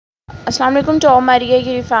Assalamu alaikum to all my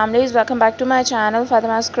dear families. Welcome back to my channel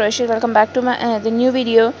Fatima's Crochet. Welcome back to my the new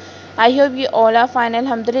video. I hope you all are fine.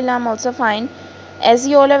 Alhamdulillah, I'm also fine. As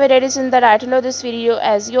you all have read it in the title of this video,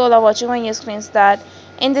 as you all are watching on your screens, that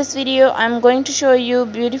in this video I'm going to show you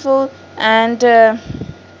beautiful and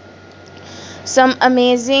some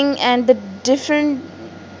amazing and the different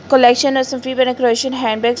collection of some free penetration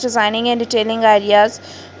handbags, designing and detailing ideas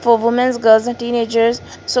for women, girls and teenagers.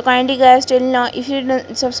 So kindly guys, till now if you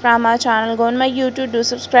didn't subscribe my channel, go on my YouTube, do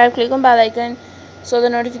subscribe, click on bell icon so the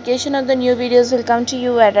notification of the new videos will come to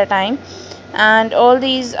you at a time. And all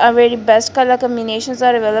these are very best color combinations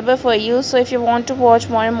are available for you. So if you want to watch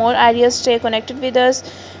more and more ideas, stay connected with us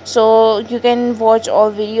so you can watch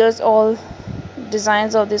all videos, all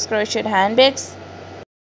designs of these crochet handbags.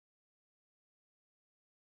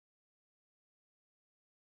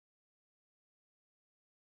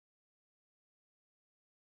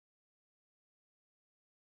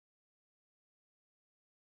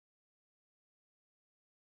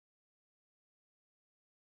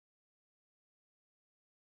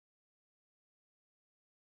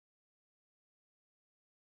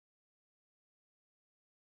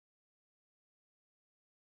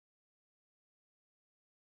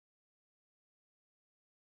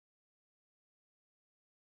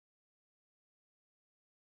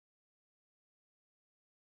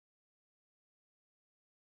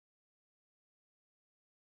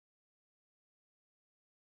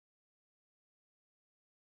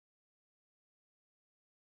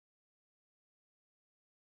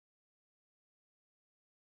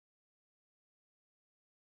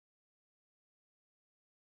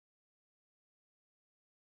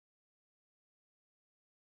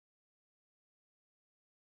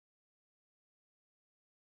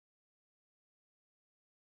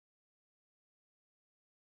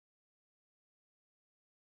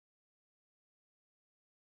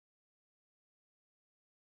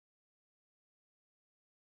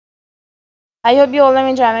 I hope you all have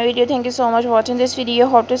enjoyed my video. Thank you so much for watching this video.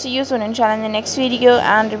 Hope to see you soon inshallah in the next video.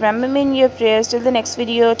 And remember me in your prayers till the next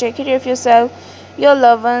video. Take care of yourself, your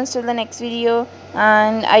loved ones till the next video.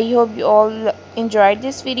 And I hope you all enjoyed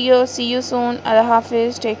this video. See you soon. Allah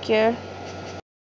Hafiz. Take care.